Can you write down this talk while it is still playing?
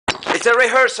It's a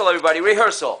rehearsal, everybody.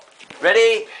 Rehearsal.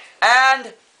 Ready?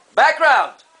 And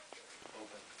background.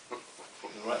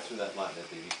 Right through that line there,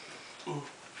 baby.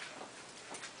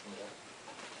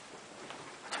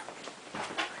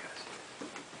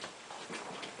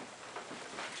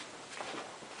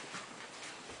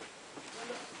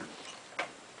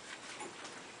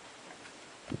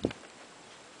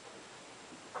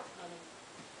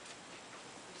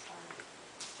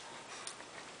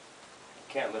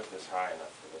 Can't lift this high enough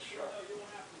for this shot.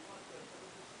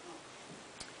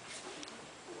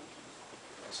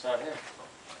 It's not here.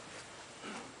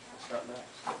 It's not next.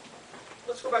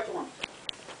 Let's go back to one. I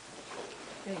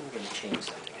think we're going to change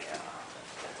something.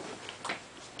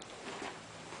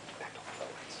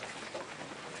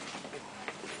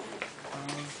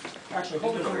 Actually,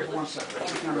 hold the camera for 1 second. Hold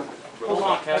the camera. Hold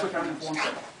on. Hold the camera for 1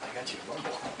 second. I got you. I'm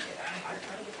trying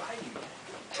to get by you.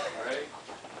 All right.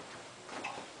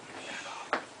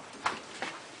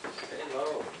 Stay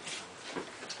low.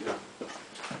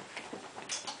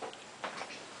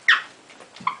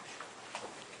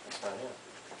 It's not here.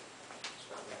 It's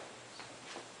not there.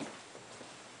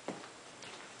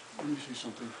 Let me see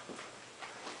something.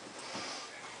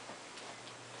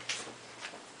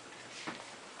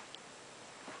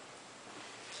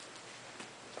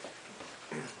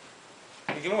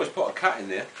 You can always put a cat in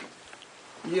there.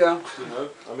 Yeah. You know,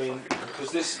 I mean,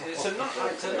 because it's a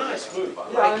nice move.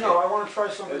 I Yeah, like I know. it. I want to try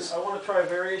something. I want to try a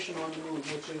variation on the move,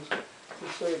 which is to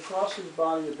stay across his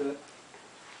body a bit,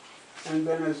 and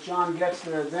then as John gets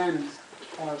there, then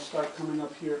start coming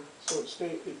up here, so it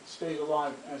stays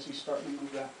alive as he's starting to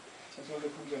move that. As other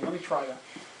comes in. Let me try that.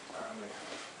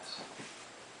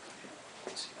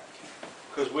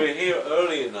 Because we're here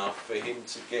early enough for him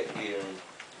to get here and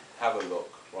have a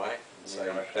look, right? And say,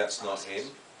 that's not him.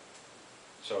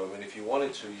 So, I mean, if you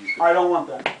wanted to, you could... I don't want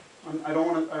that. I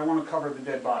don't want to cover the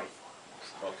dead body.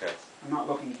 Okay. I'm not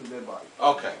looking at the dead body.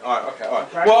 Okay, alright, okay, alright.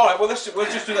 Okay. Well, alright, well, we'll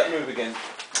just do that move again.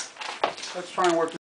 Let's try and work